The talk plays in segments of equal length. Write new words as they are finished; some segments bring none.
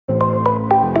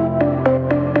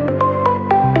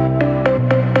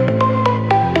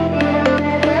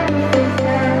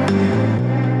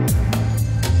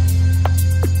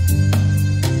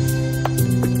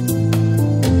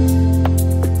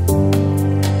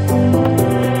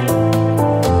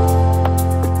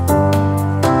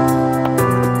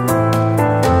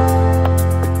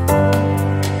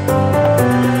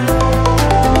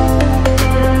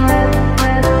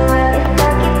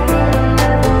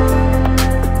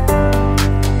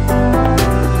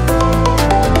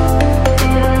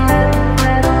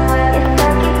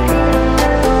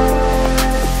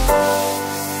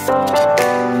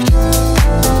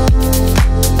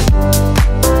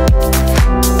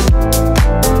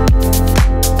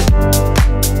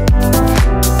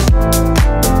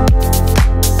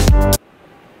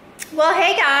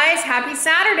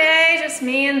Saturday, just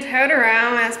me and Totoro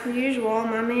as per usual,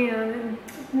 my man.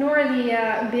 Ignore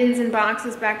the bins and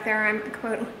boxes back there. I'm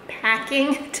quote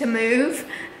packing to move.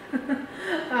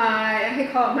 I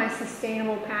call it my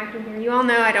sustainable packing here. You all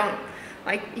know I don't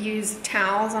like use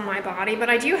towels on my body, but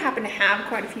I do happen to have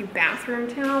quite a few bathroom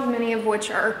towels, many of which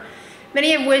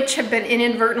have been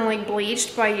inadvertently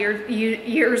bleached by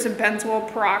years of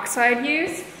benzoyl peroxide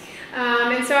use.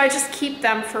 And so I just keep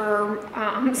them for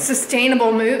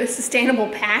sustainable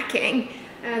packing.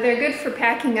 They're good for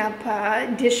packing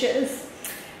up dishes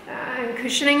and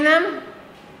cushioning them,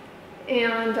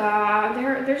 and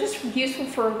they're just useful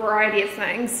for a variety of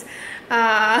things.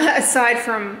 Aside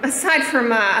from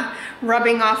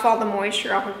rubbing off all the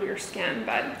moisture off of your skin.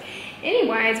 But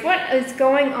anyways, what is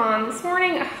going on this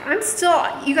morning?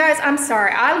 You guys, I'm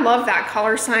sorry. I love that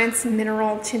Color Science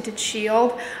Mineral Tinted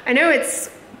Shield. I know it's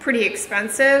pretty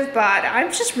expensive, but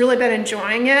I've just really been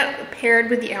enjoying it paired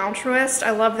with the Altruist.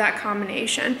 I love that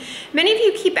combination. Many of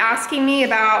you keep asking me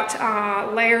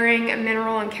about layering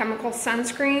mineral and chemical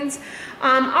sunscreens.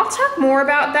 I'll talk more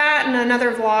about that in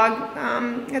another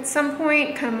vlog at some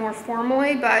point, kind of more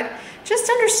formally, but just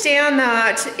understand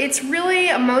that it's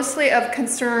really mostly of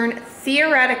concern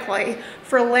theoretically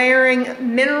for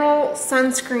layering mineral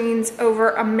sunscreens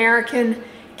over American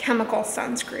chemical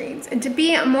sunscreens. And to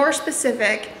be more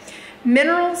specific,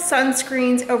 mineral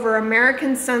sunscreens over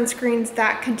American sunscreens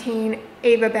that contain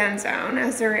avobenzone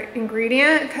as their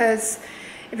ingredient, because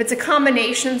if it's a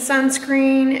combination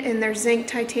sunscreen and there's zinc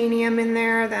titanium in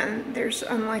there, then there's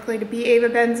unlikely to be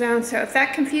avobenzone. So if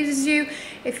that confuses you,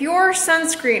 if your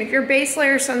base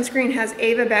layer sunscreen has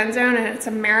avobenzone and it's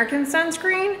American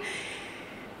sunscreen,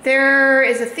 there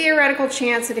is a theoretical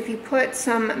chance that if you put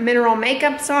some mineral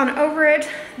makeups on over it,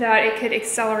 that it could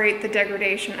accelerate the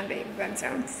degradation of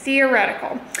avobenzone.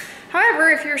 Theoretical. However,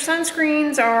 if your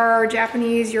sunscreens are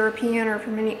Japanese, European, or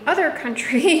from any other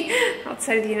country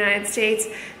outside of the United States,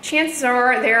 chances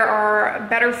are there are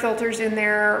better filters in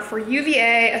there for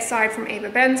UVA aside from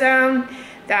avobenzone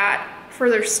that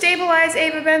further stabilize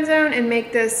avobenzone and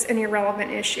make this an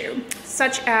irrelevant issue,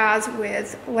 such as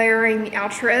with layering the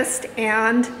Altruist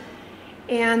and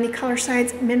the Color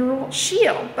Science Mineral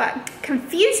Shield. But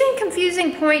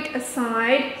confusing point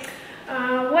aside,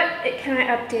 what can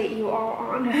I update you all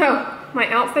on? Oh, my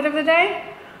outfit of the day?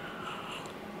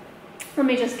 Let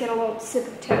me just get a little sip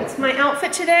of toast. My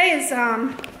outfit today is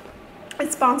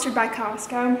it's sponsored by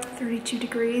Costco, 32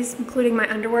 degrees, including my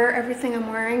underwear. Everything I'm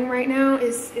wearing right now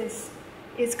is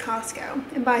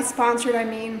Costco. And by sponsored, I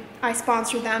mean I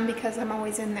sponsor them because I'm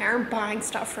always in there buying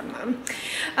stuff from them.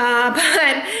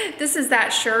 But this is that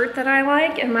shirt that I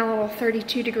like and my little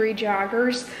 32 degree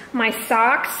joggers. My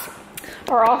socks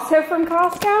are also from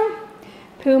Costco,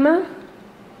 Puma.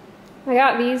 I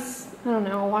got these, I don't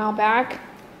know, a while back.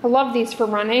 I love these for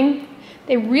running.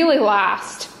 They really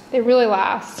last. They really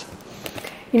last.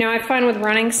 You know, I find with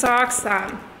running socks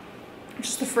that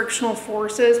just the frictional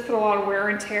forces put a lot of wear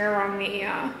and tear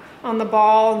on the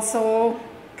ball and sole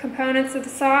components of the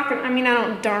sock. And I mean, I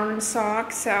don't darn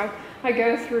socks, so I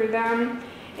go through them.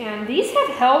 And these have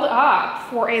held up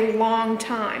for a long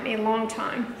time,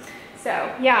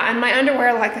 So yeah, and my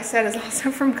underwear, like I said, is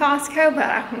also from Costco, but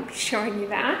I won't be showing you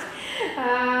that.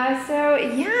 So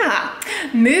yeah,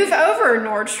 move over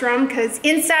Nordstrom, because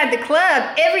inside the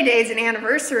club, every day is an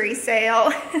anniversary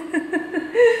sale.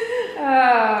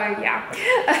 Oh yeah.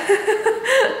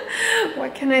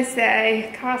 What can I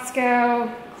say?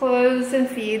 Costco clothes and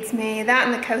feeds me. That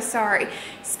and the Kosari.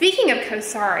 Speaking of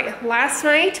Kosari, last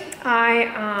night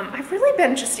I've really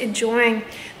been just enjoying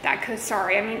that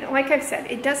Kosari. I mean, like I've said,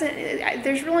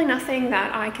 there's really nothing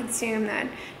that I consume that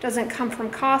doesn't come from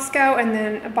Costco and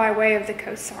then by way of the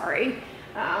Kosari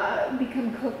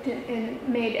become cooked and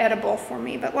made edible for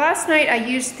me. But last night I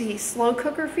used the slow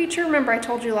cooker feature. Remember I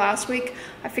told you last week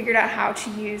I figured out how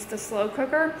to use the slow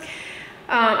cooker.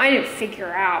 I didn't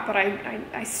figure out, but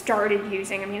I started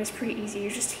using. I mean, it's pretty easy.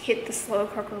 You just hit the slow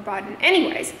cooker button.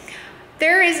 Anyways,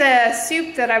 there is a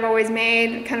soup that I've always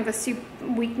made, kind of a soup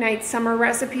weeknight summer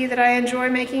recipe that I enjoy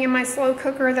making in my slow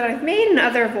cooker that I've made in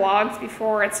other vlogs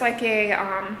before. It's like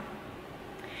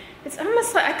it's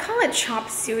almost like, I call it chop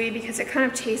suey because it kind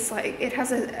of tastes like, it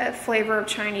has a flavor of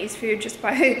Chinese food just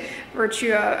by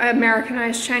virtue of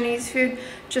Americanized Chinese food,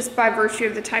 just by virtue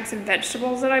of the types of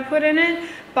vegetables that I put in it.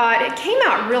 But it came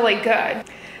out really good.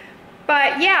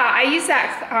 But yeah, I use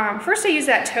that, first I use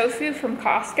that tofu from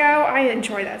Costco. I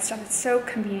enjoy that stuff. It's so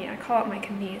convenient. I call it my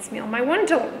convenience meal. My one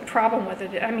problem with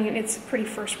it, I mean, it's a pretty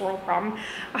first world problem.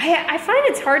 I find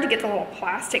it's hard to get the little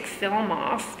plastic film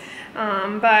off.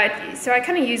 But so I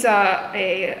kind of use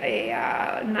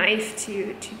a knife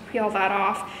to peel that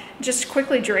off. Just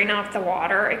quickly drain off the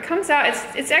water. It comes out,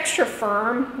 it's extra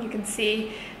firm. You can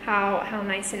see how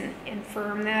nice and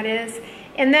firm that is.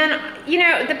 And then, you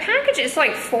know, the package is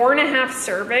like 4.5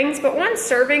 servings, but one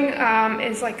serving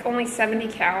is like only 70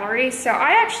 calories. So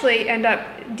I actually end up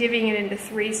divvying it into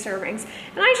 3 servings.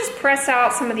 And I just press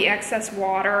out some of the excess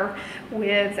water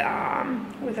with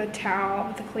a towel,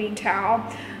 with a clean towel.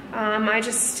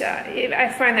 I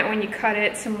find that when you cut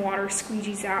it, some water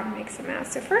squeegees out and makes a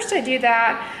mess. So first I do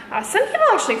that. Some people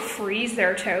actually freeze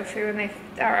their tofu, and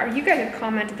you guys have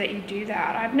commented that you do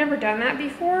that. I've never done that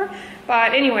before,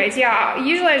 but anyways, yeah,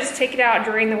 usually I just take it out,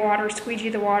 drain the water, squeegee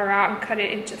the water out, and cut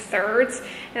it into thirds,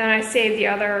 and then I save the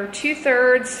other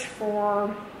 2/3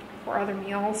 for other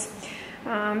meals.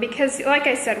 Because like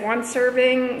I said, 1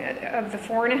 serving of the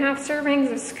 4.5 servings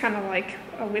is kind of like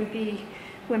a wimpy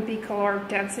caloric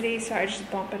density, so I just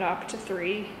bump it up to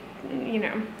 3, you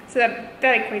know, so that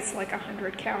equates to like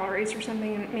 100 calories or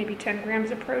something, and maybe 10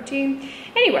 grams of protein.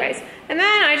 Anyways, and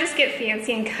then I just get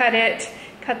fancy and cut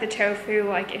the tofu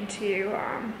like into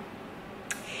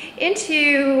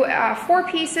 4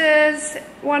 pieces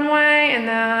one way, and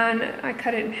then I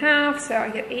cut it in half, so I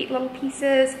get 8 little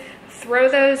pieces. Throw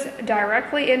those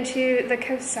directly into the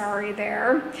kosari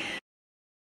there.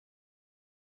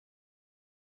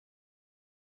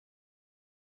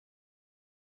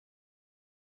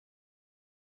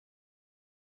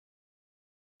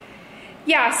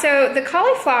 Yeah, so the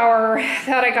cauliflower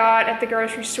that I got at the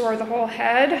grocery store, the whole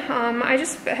head, I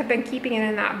just have been keeping it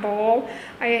in that bowl.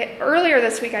 Earlier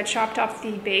this week I chopped off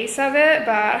the base of it,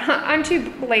 but I'm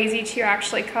too lazy to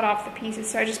actually cut off the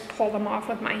pieces, so I just pull them off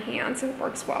with my hands. It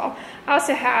works well. I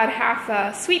also had half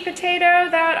a sweet potato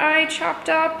that I chopped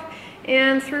up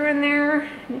and threw in there.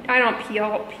 I don't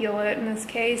peel it in this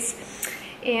case.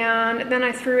 And then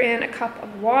I threw in a cup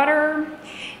of water.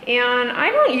 And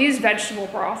I don't use vegetable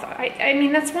broth. I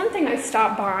mean, that's one thing I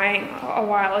stopped buying a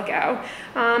while ago.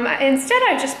 Instead,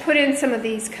 I just put in some of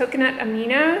these coconut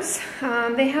aminos.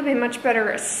 They have a much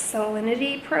better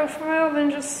salinity profile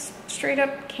than just straight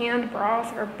up canned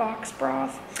broth or box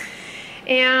broth.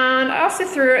 And I also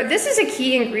threw, this is a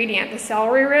key ingredient, the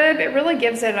celery rib. It really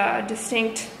gives it a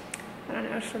distinct, I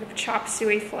don't know, sort of chop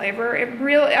suey flavor. It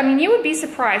really, I mean, you would be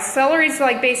surprised. Celery's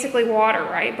like basically water,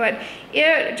 right? But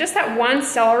just that one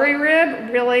celery rib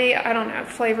really, I don't know,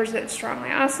 flavors it strongly.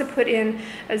 I also put in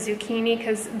a zucchini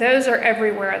because those are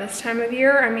everywhere this time of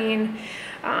year. I mean,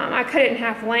 I cut it in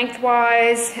half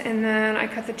lengthwise, and then I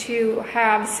cut the 2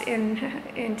 halves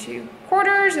into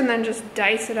quarters, and then just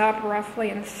dice it up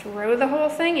roughly and throw the whole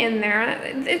thing in there.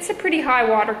 It's a pretty high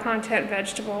water content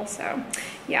vegetable, so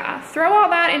yeah. Throw all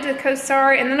that into the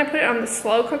kosari, and then I put it on the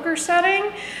slow cooker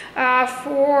setting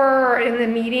in the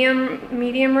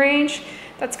medium range.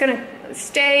 That's gonna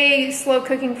stay slow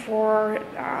cooking for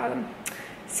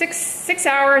 6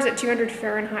 hours at 200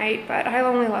 Fahrenheit, but I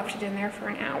only left it in there for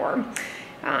an hour.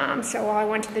 So while I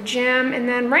went to the gym, and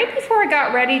then right before I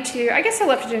got ready to, I guess I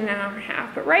left it in an hour and a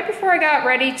half, but right before I got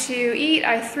ready to eat,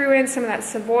 I threw in some of that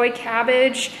Savoy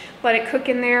cabbage, let it cook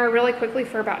in there really quickly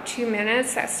for about 2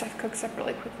 minutes. That stuff cooks up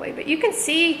really quickly, but you can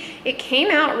see it came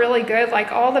out really good.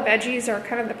 Like all the veggies are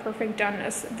kind of the perfect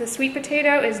doneness. The sweet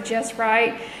potato is just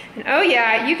right, and oh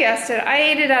yeah, you guessed it, I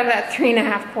ate it out of that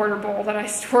 3.5 quart bowl that I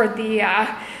stored the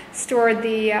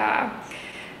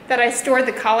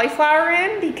cauliflower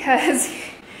in, because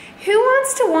who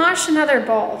wants to wash another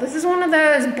bowl? This is one of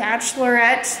those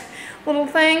bachelorette little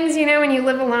things, you know, when you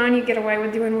live alone, you get away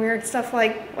with doing weird stuff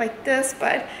like this,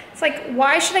 but it's like,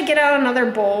 why should I get out another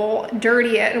bowl,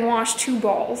 dirty it, and wash 2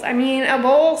 bowls? I mean, a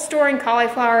bowl storing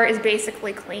cauliflower is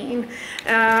basically clean.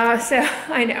 So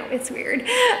I know, it's weird,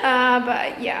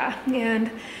 but yeah, and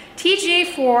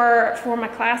TG for my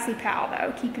classy pal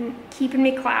though, keeping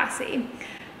me classy.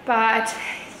 But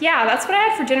yeah, that's what I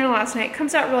had for dinner last night. It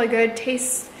comes out really good.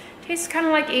 Tastes kind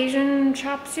of like Asian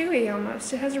chop suey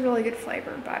almost. It has a really good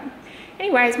flavor. But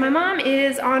anyways, my mom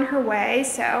is on her way,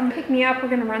 so pick me up. We're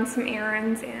gonna run some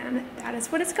errands, and that is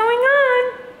what is going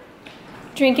on.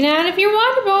 Drinking out of your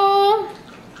water bowl.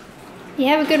 You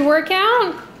have a good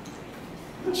workout?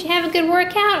 Did you have a good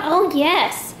workout? Oh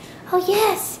yes. Oh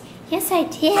yes. Yes, I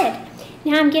did.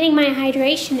 Now I'm getting my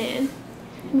hydration in.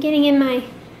 I'm getting in my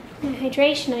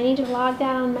hydration. I need to log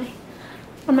that on my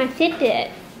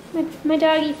Fitbit, my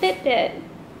doggy Fitbit.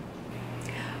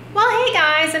 Well, hey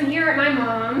guys, I'm here at my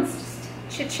mom's, just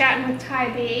chit-chatting with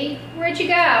Ty B. Where'd you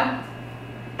go?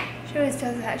 She always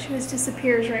does that. She always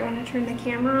disappears right when I turn the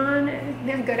camera on and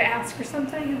then I go to ask her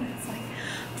something and it's like,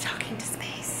 I'm talking to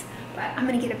space. But I'm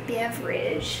gonna get a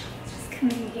beverage. Just come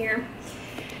in here.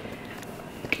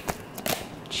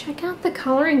 Check out the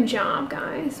coloring job,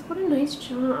 guys. What a nice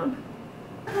job.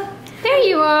 There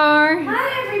you are.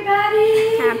 Hi,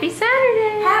 everybody. Happy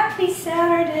Saturday. Happy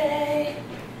Saturday.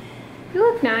 You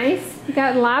look nice. You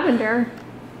got lavender.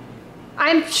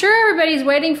 I'm sure everybody's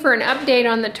waiting for an update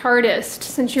on the TARDIS.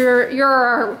 Since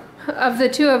you're of the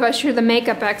two of us, you're the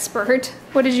makeup expert.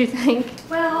 What did you think?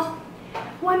 Well,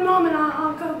 one moment,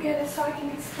 I'll go get it so I can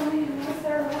explain it more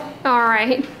thoroughly. All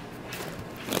right.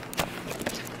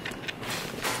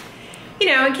 You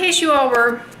know, in case you all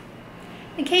were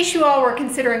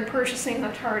considering purchasing the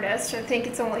TARDIS, I think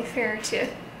it's only fair to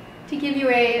give you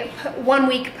a 1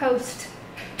 week post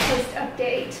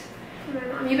update.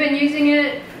 You've been using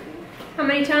it how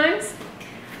many times?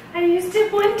 I used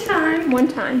it one time. One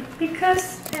time.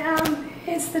 Because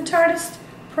it's the TARDIS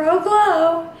Pro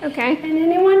Glow. Okay. And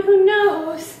anyone who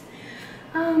knows,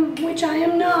 which I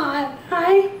am not,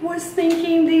 I was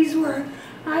thinking these were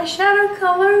eyeshadow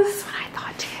colors. That's what I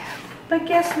thought too. But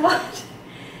guess what?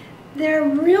 They're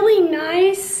really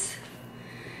nice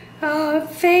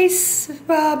face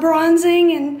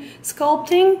bronzing and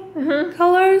sculpting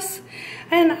colors.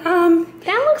 And that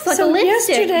looks like a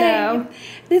lipstick though.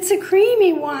 It's a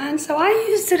creamy one, so I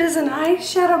used it as an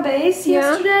eyeshadow base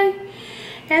yesterday.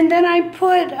 And then I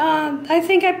put, I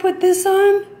think I put this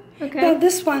on. Okay. No,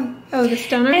 this one. Oh, the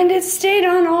stunner? And it stayed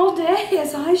on all day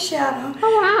as eyeshadow. Oh,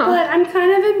 wow. But I'm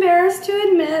kind of embarrassed to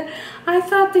admit, I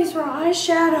thought these were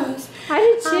eyeshadows. I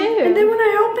did too. And then when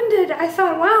I opened it, I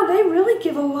thought, wow, they really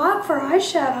give a lot for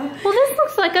eyeshadow. Well,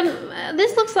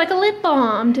 this looks like a lip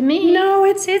balm to me. No,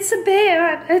 it's a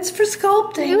bit. It's for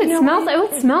sculpting. Ooh, it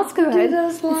smells good. Do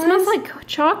those lines. It smells like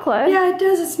chocolate. Yeah, it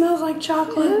does. It smells like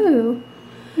chocolate. Ooh.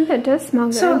 That does smell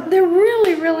good. So they're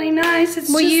really, really nice.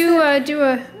 Will you do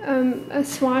a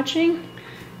swatching?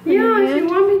 Yeah, if you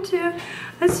want me to.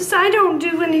 It's just I don't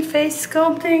do any face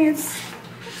sculpting. It's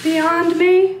beyond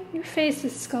me. Your face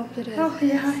is sculpted. Oh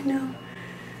yeah, I know.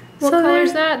 What color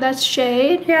is that? That's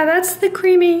shade. Yeah, that's the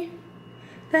creamy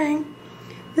thing.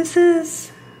 This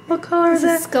is what color is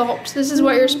that? This is sculpt. This is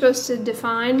what you're supposed to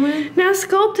define with. Now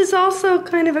sculpt is also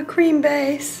kind of a cream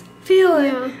base. Feel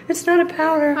it. Yeah. It's not a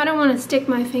powder. I don't want to stick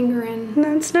my finger in.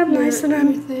 No, it's not nice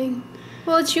enough. Thing.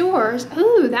 Well, it's yours.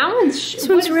 Ooh, that one's. This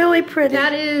one's really pretty.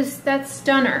 That's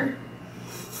stunner.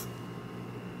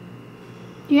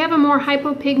 You have a more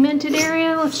hypopigmented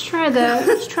area. Let's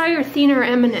try your thinner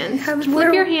eminence.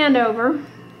 Flip your hand over.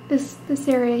 This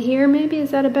area here, maybe. Is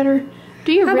that a better?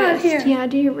 Do your wrist. About here? Yeah,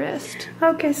 do your wrist.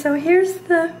 Okay, so here's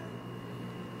the.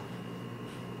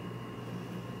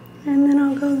 And then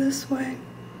I'll go this way.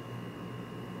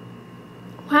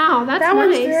 Wow, that's nice. That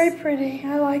one's very pretty.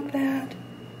 I like that.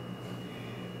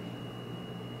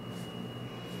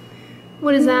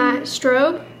 What is that?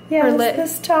 Strobe? Yeah, or lit?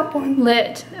 This top one.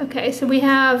 Lit. Okay, so we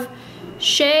have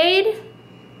shade,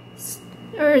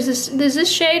 or is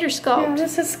this shade or sculpt? Yeah,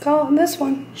 this is sculpt. This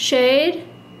one. Shade,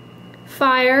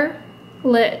 fire,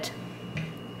 lit.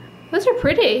 Those are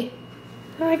pretty.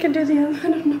 I can do the other. I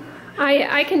don't know.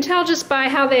 I can tell just by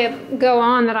how they go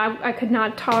on that I could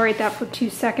not tolerate that for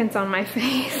 2 seconds on my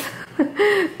face.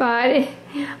 But I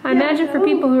imagine for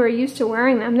people who are used to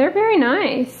wearing them, they're very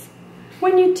nice.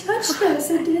 When you touch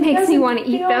this, it makes me want to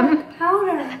eat them. Like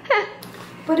powder,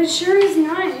 but it sure is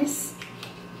nice.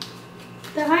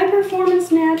 The High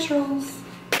Performance Naturals.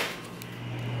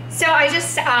 So I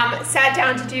just sat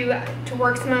down to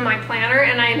work some of my planner,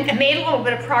 and I made a little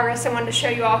bit of progress. I wanted to show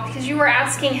you all because you were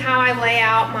asking how I lay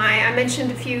out I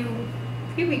mentioned a few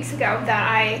weeks ago that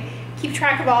I keep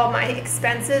track of all of my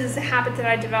expenses. It's a habit that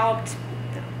I developed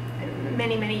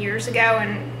many years ago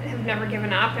and have never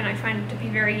given up, and I find it to be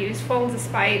very useful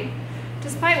despite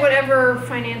whatever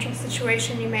financial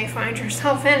situation you may find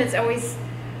yourself in. It's always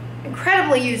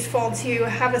incredibly useful to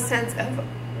have a sense of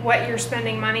what you're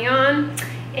spending money on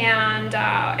and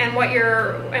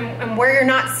where you're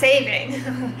not saving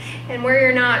and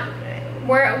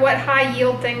what high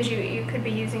yield things you could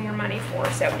be using your money for.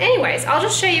 So anyways, I'll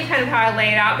just show you kind of how I lay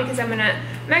it out because I'm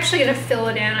actually gonna fill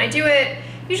it in. I do it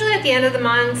usually at the end of the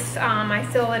month. I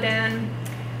fill it in,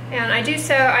 and I do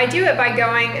it by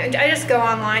I just go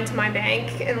online to my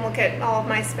bank and look at all of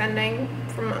my spending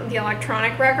from the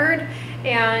electronic record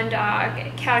and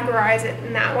categorize it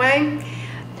in that way.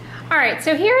 All right,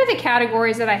 so here are the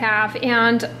categories that I have,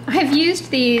 and I've used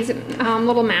these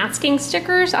little masking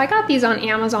stickers. I got these on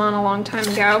Amazon a long time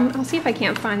ago. I'll see if I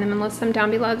can't find them and list them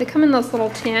down below. They come in this little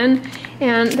tin,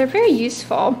 and they're very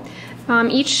useful.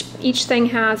 Each thing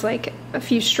has like a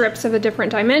few strips of a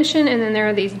different dimension, and then there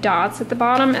are these dots at the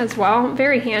bottom as well.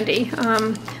 Very handy.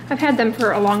 I've had them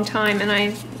for a long time, and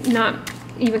I've not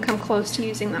even come close to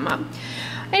using them up.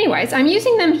 Anyways, I'm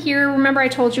using them here. Remember I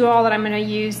told you all that I'm going to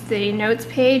use the notes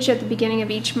page at the beginning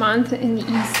of each month in the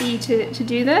EC to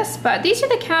do this, but these are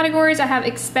the categories. I have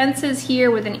expenses here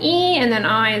with an E, and then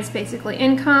I is basically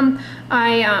income.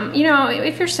 You know,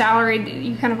 if you're salaried,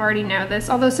 you kind of already know this,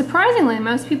 although surprisingly,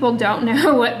 most people don't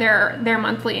know what their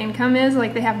monthly income is.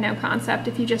 Like, they have no concept.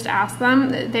 If you just ask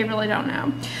them, they really don't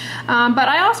know. But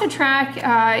I also track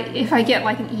if I get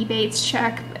like an Ebates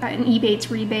check, an Ebates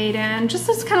rebate in, just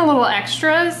as kind of little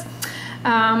extras.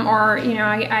 Or, you know,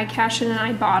 I cash in and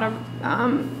I bought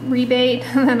a rebate,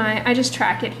 and then I just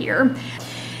track it here.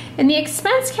 In the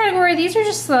expense category, these are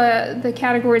just the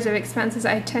categories of expenses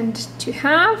I tend to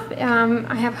have.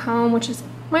 I have home, which is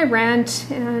my rent,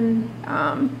 and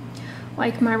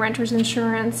like my renter's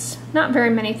insurance. Not very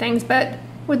many things, but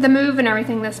with the move and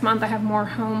everything this month, I have more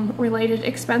home-related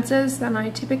expenses than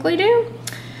I typically do.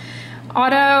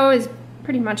 Auto is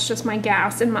pretty much just my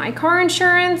gas and my car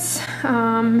insurance.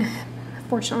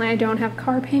 Fortunately, I don't have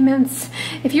car payments.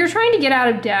 If you're trying to get out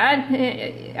of debt,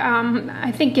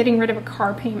 I think getting rid of a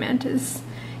car payment is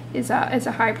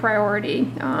a high priority.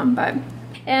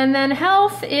 And then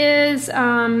health is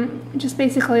just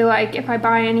basically like if I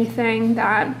buy anything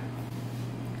that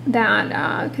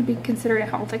could be considered a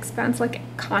health expense, like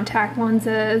contact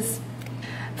lenses.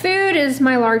 Food is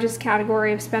my largest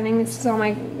category of spending. This is all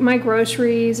my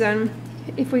groceries, and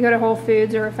if we go to Whole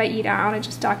Foods or if I eat out, I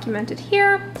just document it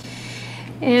here.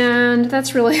 And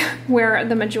that's really where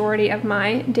the majority of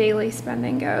my daily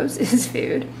spending goes, is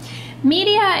food.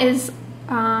 Media is,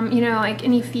 you know, like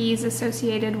any fees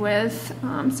associated with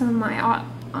some of my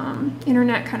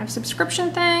internet kind of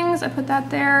subscription things. I put that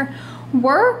there.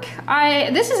 Work,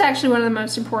 this is actually one of the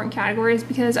most important categories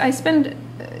because I spend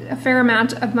a fair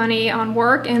amount of money on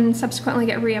work and subsequently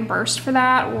get reimbursed for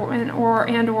that, or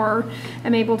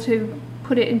am able to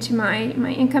put it into my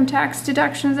income tax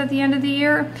deductions at the end of the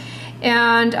year.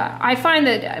 And I find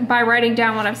that by writing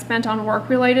down what I've spent on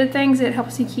work-related things, it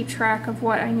helps me keep track of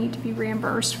what I need to be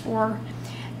reimbursed for,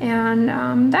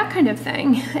 and that kind of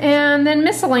thing. And then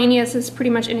miscellaneous is pretty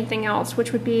much anything else,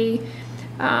 which would be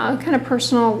kind of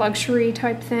personal luxury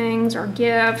type things or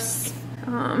gifts.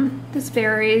 This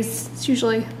varies. It's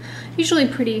usually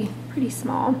pretty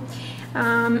small.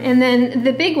 And then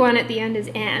the big one at the end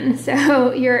is N.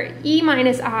 So your E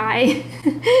minus I,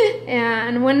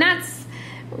 and when that's,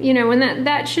 you know, when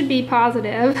that should be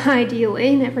positive,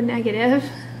 ideally, never negative.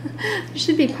 It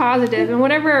should be positive, and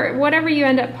whatever you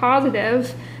end up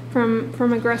positive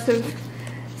from aggressive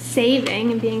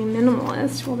saving and being a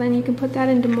minimalist, well, then you can put that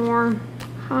into more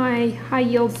high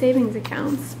yield savings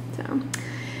accounts. So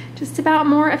just about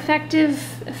more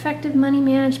effective money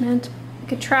management. I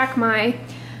could track I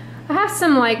have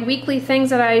some like weekly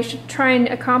things that I should try and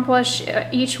accomplish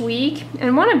each week,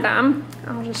 and one of them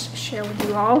I'll just share with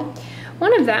you all.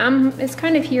 One of them is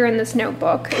kind of here in this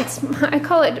notebook. I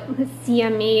call it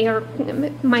CME, or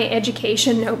my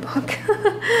education notebook.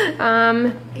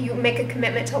 You make a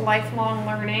commitment to lifelong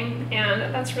learning,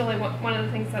 and that's really one of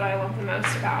the things that I love the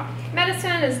most about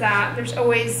medicine, is that there's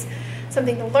always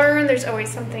something to learn, there's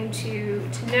always something to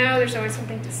know, there's always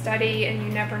something to study, and you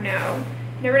never know.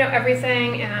 You never know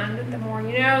everything, and the more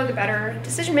you know, the better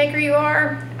decision maker you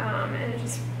are, and it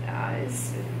just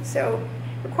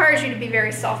requires you to be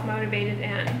very self-motivated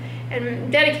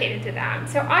and dedicated to that.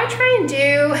 So I try and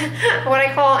do what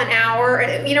I call an hour.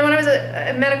 You know, when I was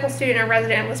a medical student or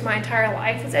resident, was my entire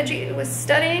life was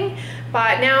studying,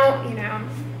 but now, you know,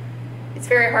 it's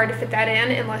very hard to fit that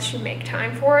in unless you make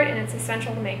time for it, and it's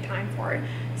essential to make time for it.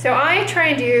 So I try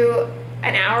and do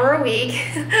an hour a week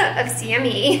of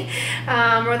CME,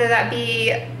 whether that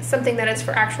be something that is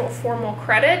for actual formal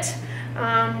credit.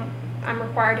 I'm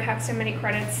required to have so many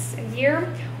credits a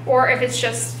year, or if it's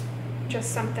just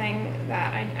something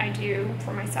that I do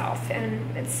for myself.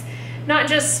 And it's not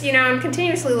just, you know, I'm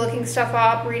continuously looking stuff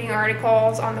up, reading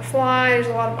articles on the fly. There's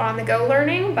a lot of on-the-go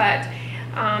learning, but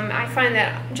I find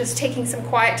that just taking some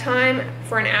quiet time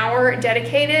for an hour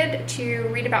dedicated to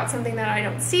read about something that I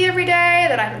don't see every day,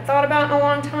 that I haven't thought about in a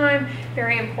long time,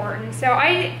 very important. So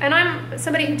I'm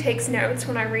somebody who takes notes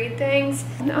when I read things.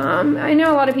 I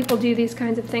know a lot of people do these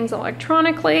kinds of things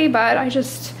electronically, but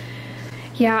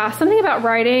Yeah, something about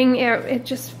writing, it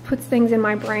just puts things in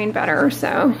my brain better.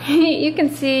 So you can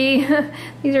see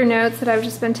these are notes that I've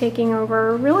just been taking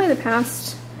over really the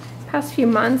past few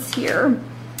months here.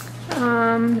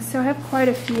 So I have quite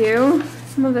a few.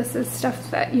 Some of this is stuff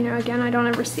that, you know, again, I don't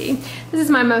ever see. This is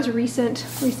my most recent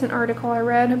article I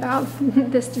read about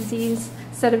this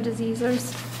set of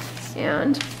diseases.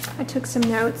 And I took some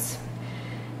notes.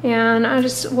 And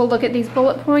we'll look at these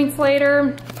bullet points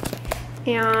later.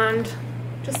 And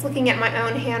just looking at my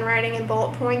own handwriting and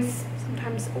bullet points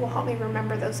sometimes will help me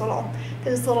remember those little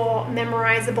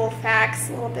memorizable facts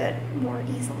a little bit more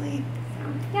easily.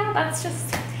 So yeah, that's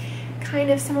just kind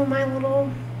of some of my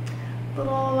little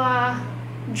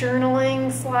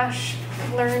journaling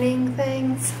 / learning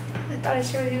things I thought I'd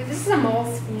share with you. This is a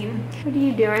Moleskine. What are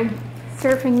you doing?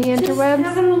 Surfing the interwebs?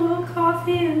 Just having a little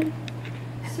coffee and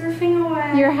surfing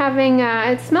away. You're having,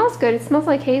 it smells good. It smells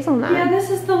like hazelnut. Yeah,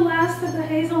 this is the last of the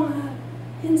hazelnut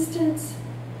instance.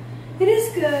 It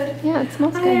is good. Yeah, it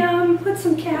smells good. I put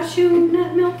some cashew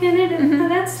nut milk in it, and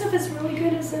that stuff is really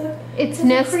good as a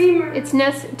creamer. It's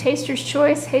Taster's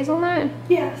Choice hazelnut.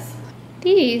 Yes.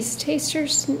 These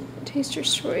Taster's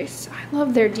Choice. I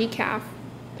love their decaf.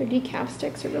 Their decaf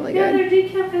sticks are really good. Yeah, their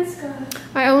decaf is good.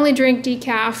 I only drink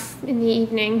decaf in the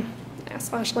evening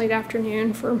 / late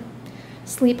afternoon for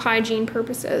sleep hygiene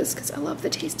purposes because I love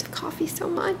the taste of coffee so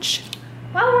much.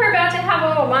 Well, we're about to have a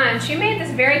little lunch. You made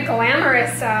this very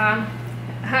glamorous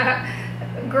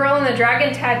girl in the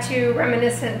dragon tattoo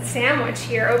reminiscent sandwich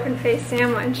here, open-faced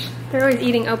sandwich. They're always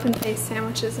eating open-faced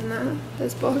sandwiches in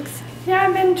those books. Yeah,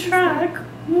 I've been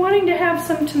wanting to have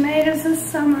some tomatoes this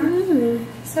summer. Ooh.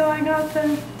 So I got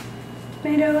the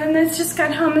tomato, and it's just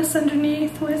got hummus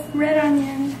underneath with red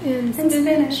onion and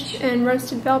spinach. And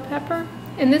roasted bell pepper.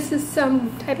 And this is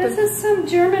some This is some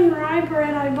German rye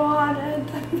bread I bought at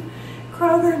the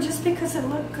Kroger just because it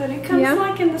looked good. It comes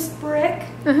like in this brick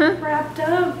wrapped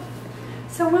up.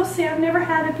 So we'll see. I've never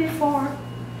had it before.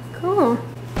 Cool.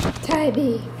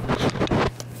 Tybee.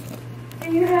 Are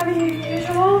you having your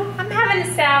usual? I'm having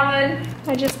a salad.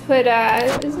 I just put,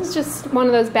 this is just one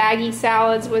of those baggy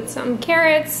salads with some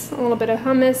carrots, a little bit of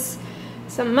hummus,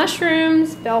 some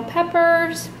mushrooms, bell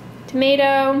peppers,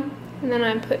 tomato, and then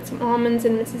I put some almonds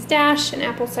and Mrs. Dash and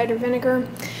apple cider vinegar.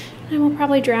 And I will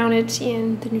probably drown it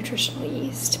in the nutritional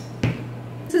yeast.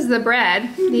 This is the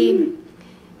bread, the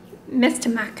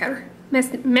Mestemacher.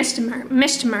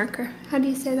 Mestemacher. How do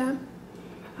you say that?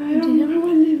 I don't know. I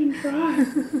wouldn't even try.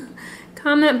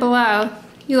 Comment below.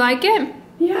 You like it?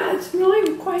 Yeah, it's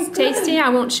really quite good. Tasty? I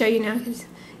won't show you now because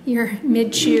you're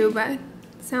mid-chew, but it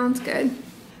sounds good.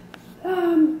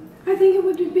 I think it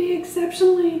would be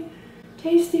exceptionally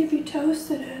tasty if you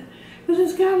toasted it. Because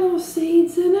it's got little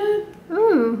seeds in it.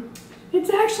 Ooh. It's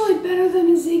actually better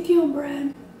than Ezekiel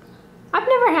bread. I've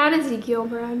never had Ezekiel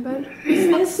bread, but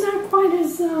it's not quite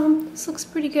as this looks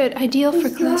pretty good. Ideal for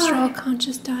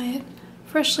cholesterol-conscious diet.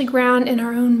 Freshly ground in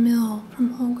our own mill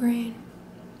from whole grain.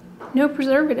 No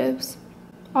preservatives.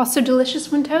 Also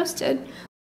delicious when toasted.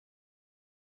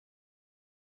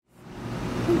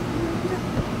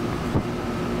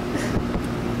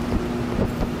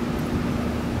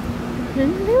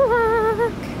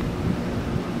 Walk.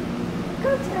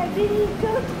 Go Tybee,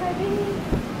 go Tybee.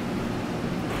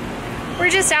 We're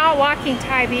just out walking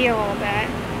Tybee a little bit.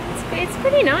 It's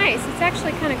pretty nice. It's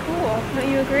actually kind of cool. Don't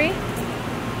you agree?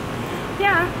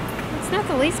 Yeah. It's not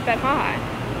the least bit hot.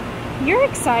 You're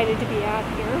excited to be out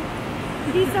here.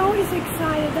 He's always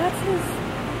excited. That's his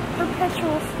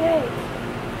perpetual state.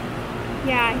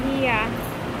 Yeah,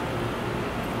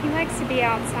 he likes to be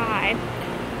outside.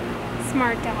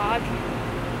 Smart dog.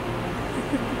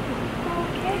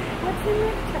 Okay, what's in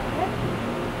your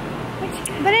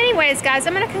car? But anyways, guys,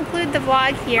 I'm going to conclude the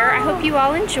vlog here. I hope you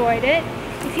all enjoyed it.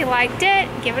 If you liked it,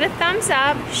 give it a thumbs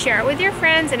up, share it with your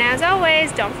friends, and as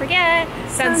always, don't forget,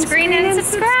 sunscreen and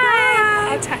subscribe.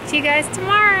 I'll talk to you guys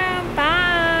tomorrow.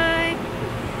 Bye.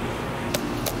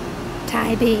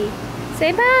 Tybee,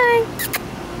 say bye.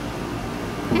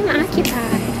 I'm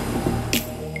occupied.